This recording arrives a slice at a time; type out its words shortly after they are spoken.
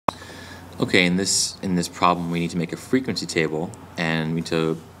Okay, in this problem, we need to make a frequency table, and we need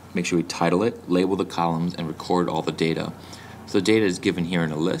to make sure we title it, label the columns, and record all the data. So the data is given here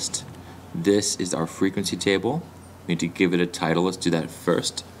in a list. This is our frequency table. We need to give it a title. Let's do that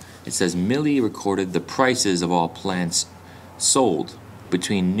first. It says Millie recorded the prices of all plants sold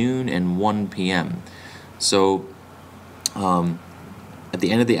between noon and 1 p.m. So at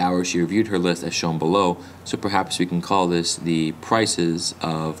the end of the hour, she reviewed her list as shown below, so perhaps we can call this the prices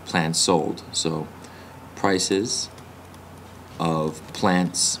of plants sold. So, prices of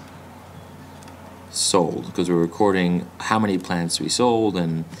plants sold, because we're recording how many plants we sold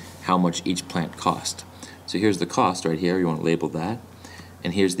and how much each plant cost. So here's the cost right here, you want to label that.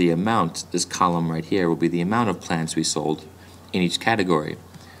 And here's the amount, this column right here will be the amount of plants we sold in each category.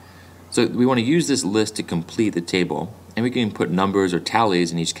 So we want to use this list to complete the table, and we can put numbers or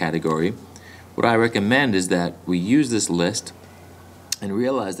tallies in each category. What I recommend is that we use this list and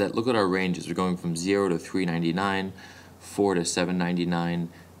realize that, look at our ranges. We're going from 0 to $3.99, 4 to $7.99,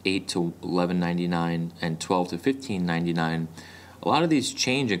 8 to $11.99, and 12 to $15.99. A lot of these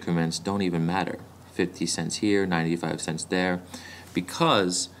change increments don't even matter. 50 cents here, 95 cents there,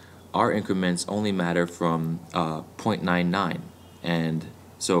 because our increments only matter from 0.99, and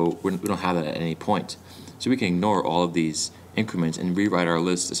so we don't have that at any point. So we can ignore all of these increments and rewrite our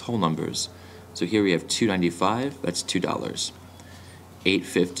list as whole numbers. So here we have $2.95, that's $2.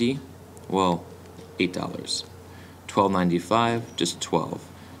 $8.50, well, $8. $12.95, just $12.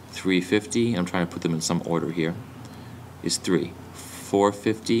 $3.50, I'm trying to put them in some order here, is $3.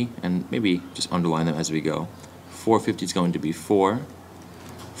 $4.50, and maybe just underline them as we go. $4.50 is going to be $4.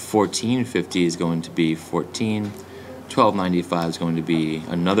 $14.50 is going to be $14. $12.95 is going to be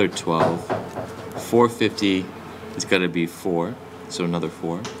another $12. $4.50 is going to be $4, so another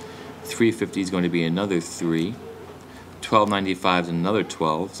 $4. $3.50 is going to be another $3. $12.95 is another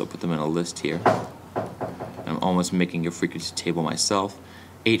 $12, so I'll put them in a list here. I'm almost making a frequency table myself.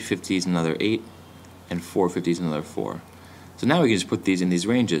 $8.50 is another 8, and $4.50 is another 4. So now we can just put these in these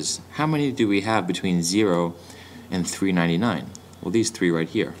ranges. How many do we have between 0 and $3.99? Well, these 3 right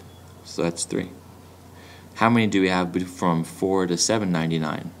here, so that's 3. How many do we have from 4 to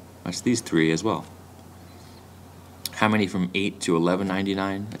 $7.99? That's these 3 as well. How many from 8 to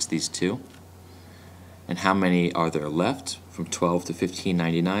 $11.99? That's these 2. And how many are there left from 12 to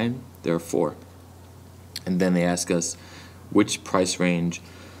 $15.99? There are 4. And then they ask us which price range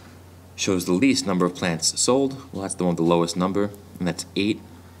shows the least number of plants sold. Well, that's the one with the lowest number, and that's 8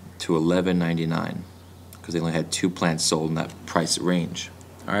 to $11.99, because they only had 2 plants sold in that price range.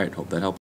 All right, hope that helps.